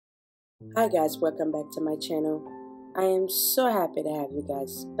Hi guys, welcome back to my channel. I am so happy to have you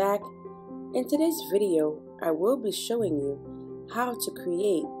guys back. In today's video, I will be showing you how to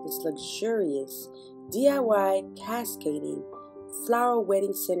create this luxurious DIY cascading flower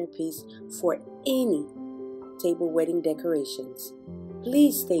wedding centerpiece for any table wedding decorations.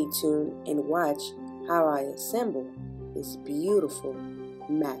 Please stay tuned and watch how I assemble this beautiful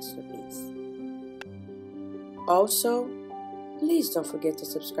masterpiece. Also, please don't forget to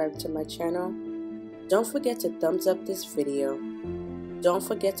subscribe to my channel. Don't forget to thumbs up this video. Don't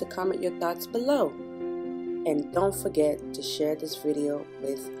forget to comment your thoughts below. And don't forget to share this video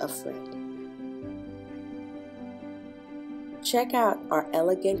with a friend. Check out our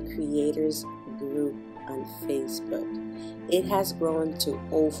Elegant Creators group on Facebook. It has grown to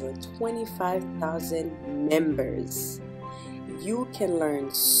over 25,000 members. You can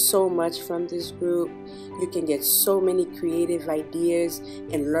learn so much from this group. You can get so many creative ideas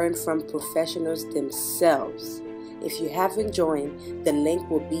and learn from professionals themselves. If you haven't joined, the link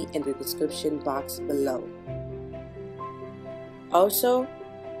will be in the description box below. Also,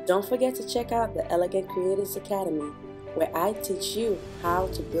 don't forget to check out the Elegant Creators Academy, where I teach you how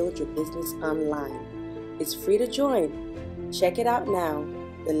to build your business online. It's free to join. Check it out now.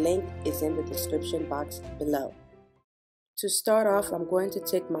 The link is in the description box below. To start off, I'm going to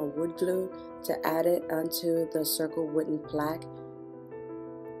take my wood glue to add it onto the circle wooden plaque.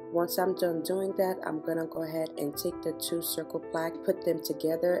 Once I'm done doing that, I'm going to go ahead and take the two circle plaques, put them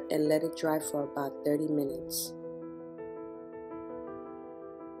together and let it dry for about 30 minutes.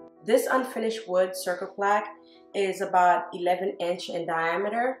 This unfinished wood circle plaque is about 11 inch in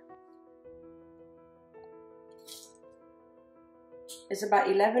diameter. It's about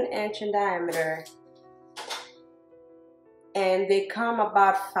 11 inch in diameter. And they come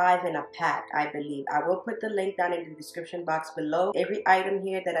about 5 in a pack, I believe. I will put the link down in the description box below. Every item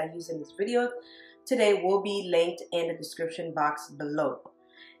here that I use in this video today will be linked in the description box below.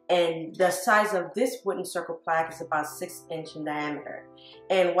 And the size of this wooden circle plaque is about 6 inch in diameter.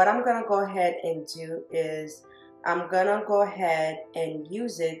 And what I'm gonna go ahead and do is I'm gonna go ahead and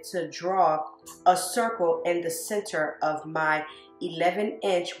use it to draw a circle in the center of my 11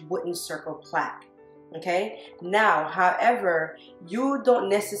 inch wooden circle plaque. Okay, now, however, you don't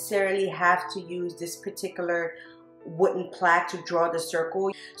necessarily have to use this particular wooden plaque to draw the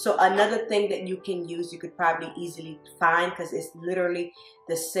circle. So another thing that you can use, you could probably easily find, because it's literally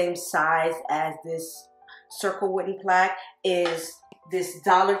the same size as this circle wooden plaque, is this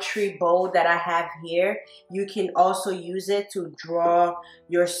Dollar Tree bowl that I have here. You can also use it to draw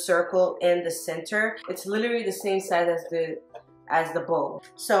your circle in the center. It's literally the same size as the bowl.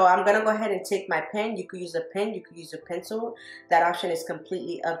 So I'm gonna go ahead and take my pen. You could use a pen, you could use a pencil. That option is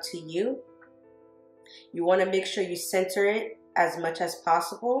completely up to you. You wanna make sure you center it as much as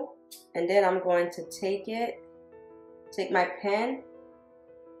possible. And then I'm going to take my pen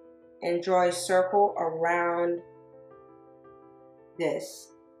and draw a circle around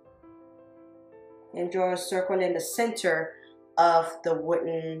this. And draw a circle in the center of the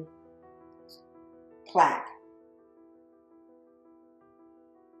wooden plaque.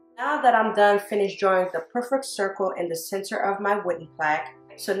 Now that I'm done finished drawing the perfect circle in the center of my wooden plaque,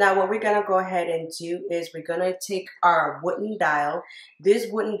 so now what we're gonna go ahead and do is we're gonna take our wooden dial.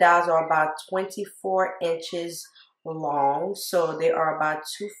 These wooden dials are about 24 inches long, so they are about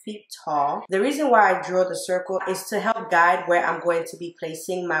 2 feet tall. The reason why I draw the circle is to help guide where I'm going to be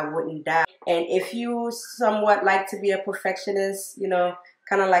placing my wooden dial. And if you somewhat like to be a perfectionist, you know,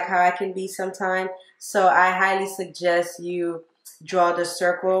 kind of like how I can be sometimes, so I highly suggest you draw the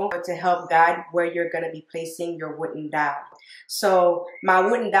circle to help guide where you're going to be placing your wooden dial. So my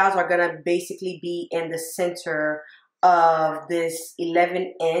wooden dials are going to basically be in the center of this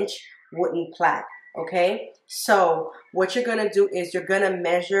 11 inch wooden plaque. Okay, so what you're going to do is you're going to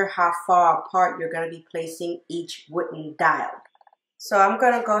measure how far apart you're going to be placing each wooden dial. So I'm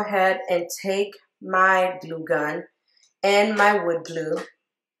going to go ahead and take my glue gun and my wood glue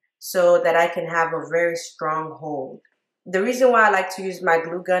so that I can have a very strong hold. The reason why I like to use my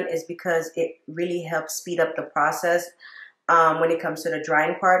glue gun is because it really helps speed up the process when it comes to the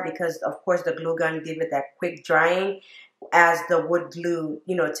drying part, because of course the glue gun gives it that quick drying, as the wood glue,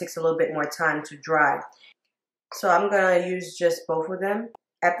 you know, it takes a little bit more time to dry. So I'm gonna use just both of them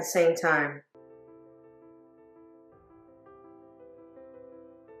at the same time.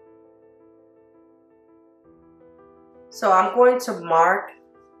 So I'm going to mark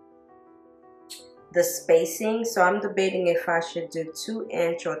the spacing. So I'm debating if I should do 2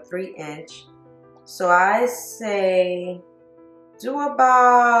 inch or 3 inch. So I say do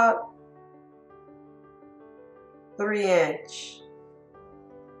about 3 inch.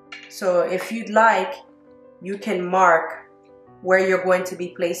 So if you'd like, you can mark where you're going to be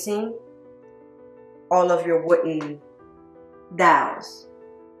placing all of your wooden dowels.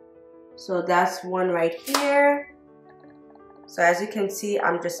 So that's one right here. So as you can see,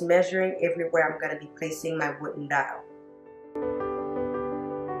 I'm just measuring everywhere I'm going to be placing my wooden dowel.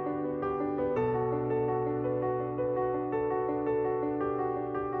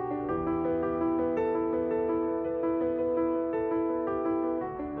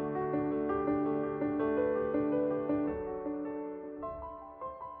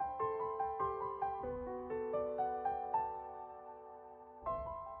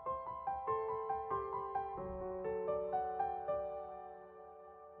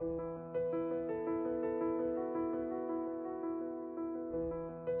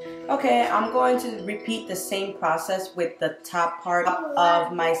 Okay, I'm going to repeat the same process with the top part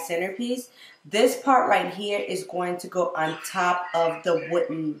of my centerpiece. This part right here is going to go on top of the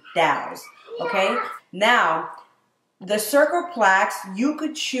wooden dowels. Okay, now the circle plaques, you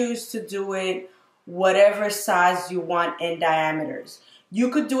could choose to do it whatever size you want in diameters. You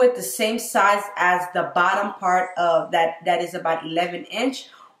could do it the same size as the bottom part of that is about 11 inch,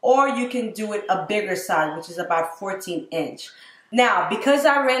 or you can do it a bigger size, which is about 14 inch. Now, because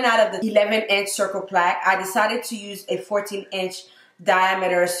I ran out of the 11 inch circle plaque, I decided to use a 14 inch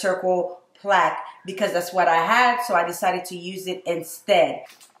diameter circle plaque because that's what I had, so I decided to use it instead.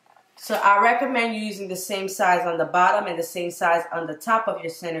 So I recommend you using the same size on the bottom and the same size on the top of your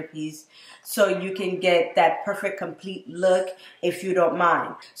centerpiece so you can get that perfect complete look if you don't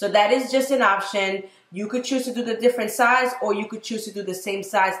mind. So that is just an option. You could choose to do the different size, or you could choose to do the same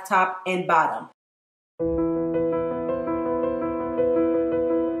size top and bottom.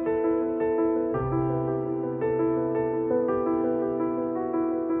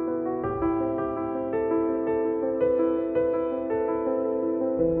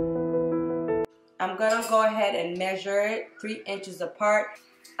 I'm gonna go ahead and measure it 3 inches apart.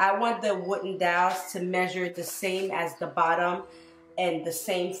 I want the wooden dowels to measure the same as the bottom and the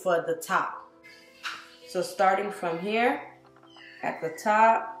same for the top. So starting from here at the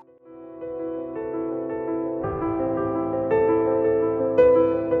top,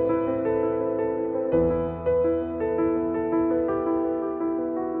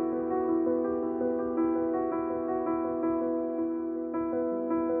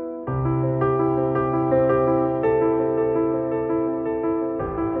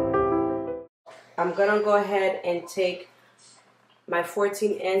 I'm gonna go ahead and take my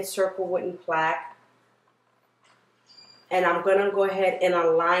 14 inch circle wooden plaque, and I'm gonna go ahead and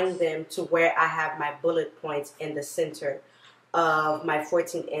align them to where I have my bullet points in the center of my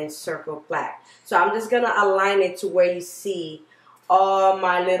 14 inch circle plaque. So I'm just gonna align it to where you see all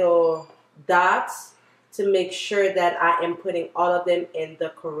my little dots to make sure that I am putting all of them in the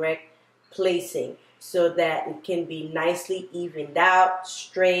correct placing so that it can be nicely evened out,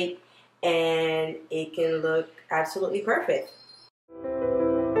 straight, and it can look absolutely perfect.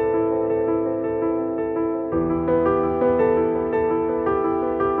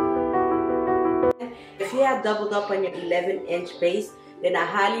 If you have doubled up on your 11 inch base, then I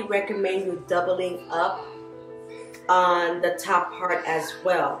highly recommend you doubling up on the top part as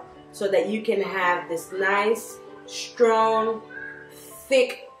well, so that you can have this nice, strong,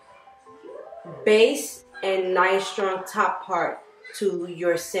 thick base and nice, strong top part to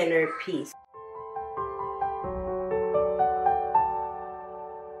your centerpiece.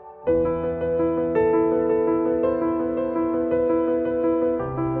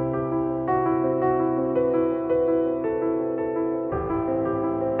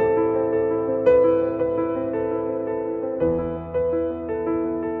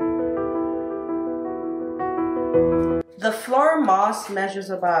 The floor moss measures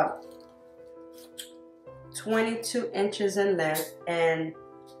about 22 inches in length, and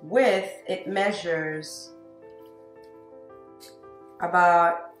width it measures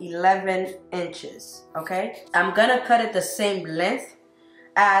about 11 inches. Okay, I'm gonna cut it the same length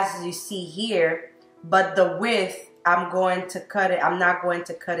as you see here, but the width I'm going to cut it, I'm not going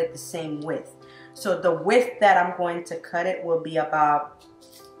to cut it the same width. So the width that I'm going to cut it will be about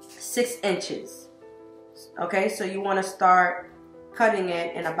 6 inches. Okay, so you want to start cutting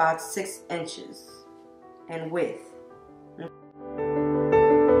it in about 6 inches in width.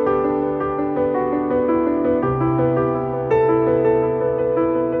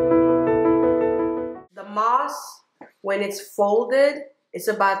 The moss, when it's folded, it's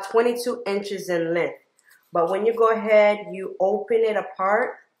about 22 inches in length. But when you go ahead, you open it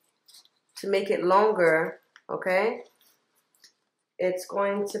apart to make it longer, okay? It's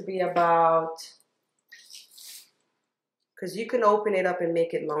going to be about, because you can open it up and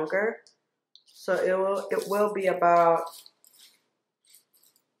make it longer. So it will be about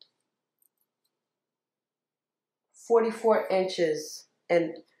 44 inches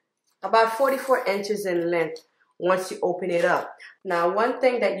and about 44 inches in length once you open it up. Now, one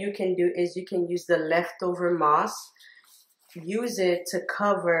thing that you can do is you can use the leftover moss. Use it to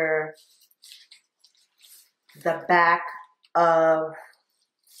cover the back of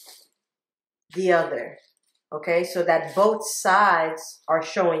the other, okay? So that both sides are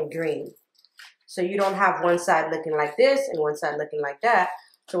showing green. So you don't have one side looking like this and one side looking like that.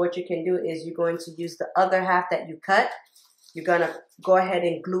 So what you can do is you're going to use the other half that you cut. You're going to go ahead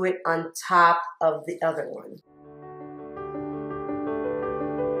and glue it on top of the other one.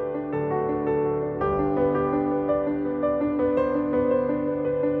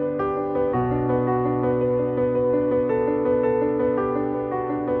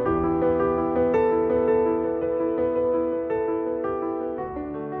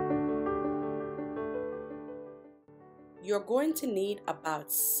 You're going to need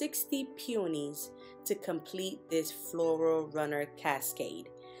about 60 peonies to complete this floral runner cascade.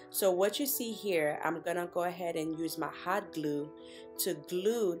 So what you see here, I'm gonna go ahead and use my hot glue to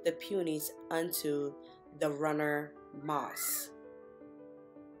glue the peonies onto the runner moss.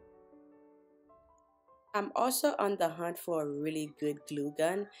 I'm also on the hunt for a really good glue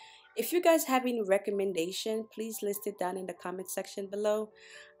gun. If you guys have any recommendation, please list it down in the comment section below.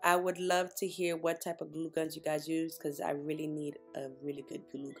 I would love to hear what type of glue guns you guys use, because I really need a really good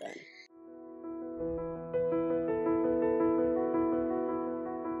glue gun.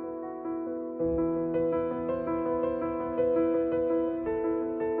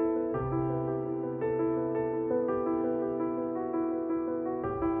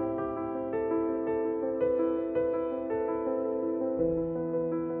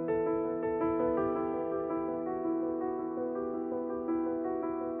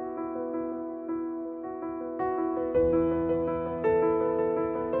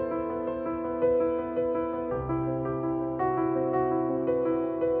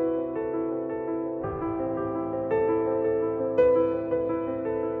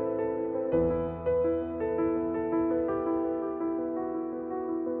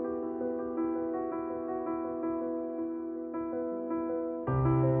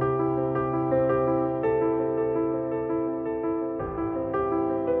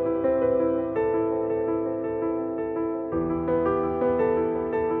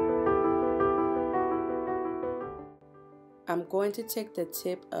 I'm going to take the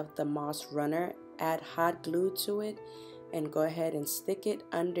tip of the moss runner, add hot glue to it, and go ahead and stick it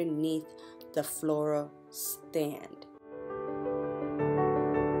underneath the floral stand.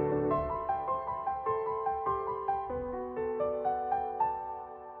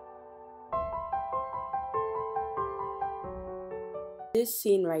 This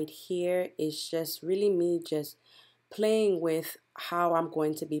scene right here is just really me just playing with how I'm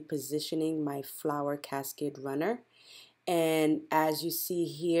going to be positioning my flower cascade runner. And as you see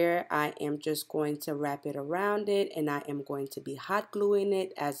here, I am just going to wrap it around it, and I am going to be hot gluing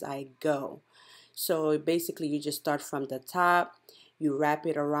it as I go. So basically you just start from the top, you wrap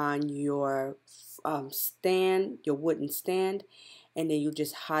it around your stand, your wooden stand, and then you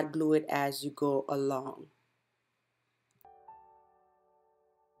just hot glue it as you go along.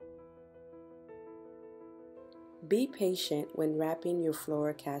 Be patient when wrapping your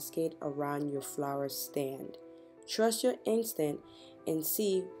floral cascade around your flower stand. Trust your instinct and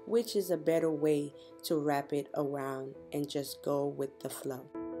see which is a better way to wrap it around, and just go with the flow.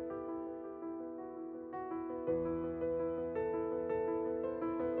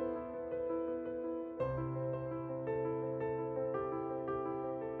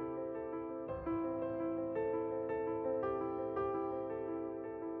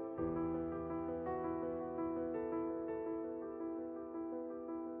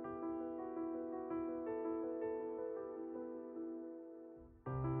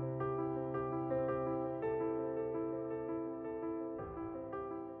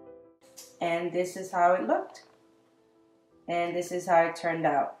 And this is how it looked. And this is how it turned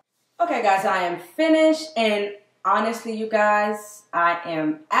out. Okay guys, I am finished, and honestly you guys, I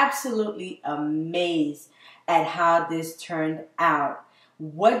am absolutely amazed at how this turned out.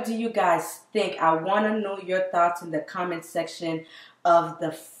 What do you guys think? I want to know your thoughts in the comment section of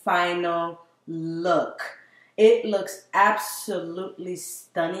the final look. It looks absolutely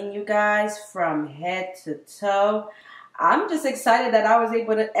stunning, you guys, from head to toe. I'm just excited that I was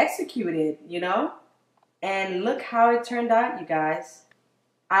able to execute it, you know? And look how it turned out, you guys.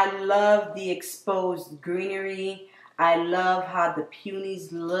 I love the exposed greenery. I love how the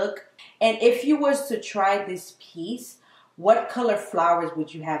peonies look. And if you was to try this piece what color flowers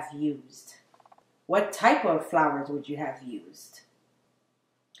would you have used? What type of flowers would you have used?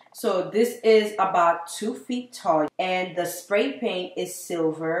 So this is about 2 feet tall, and the spray paint is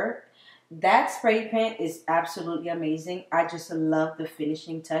silver. That spray paint is absolutely amazing. I just love the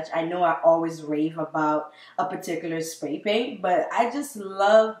finishing touch. I know I always rave about a particular spray paint, but I just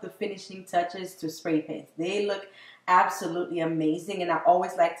love the finishing touches to spray paints. They look absolutely amazing, and I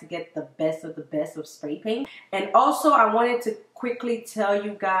always like to get the best of spray paint. And also I wanted to quickly tell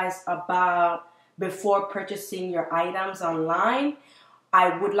you guys about, before purchasing your items online,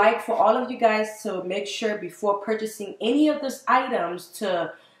 I would like for all of you guys to make sure before purchasing any of those items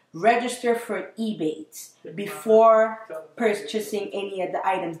to register for Ebates before purchasing any of the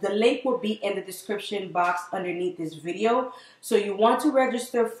items. The link will be in the description box underneath this video. So you want to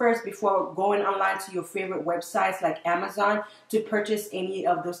register first before going online to your favorite websites like Amazon to purchase any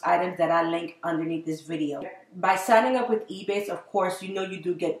of those items that I link underneath this video. By signing up with Ebates, of course, you know you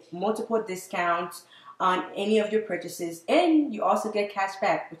do get multiple discounts on any of your purchases, and you also get cash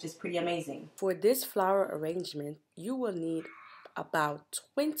back, which is pretty amazing. For this flower arrangement, you will need about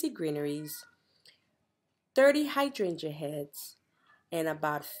 20 greeneries, 30 hydrangea heads, and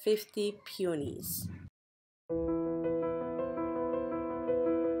about 50 peonies.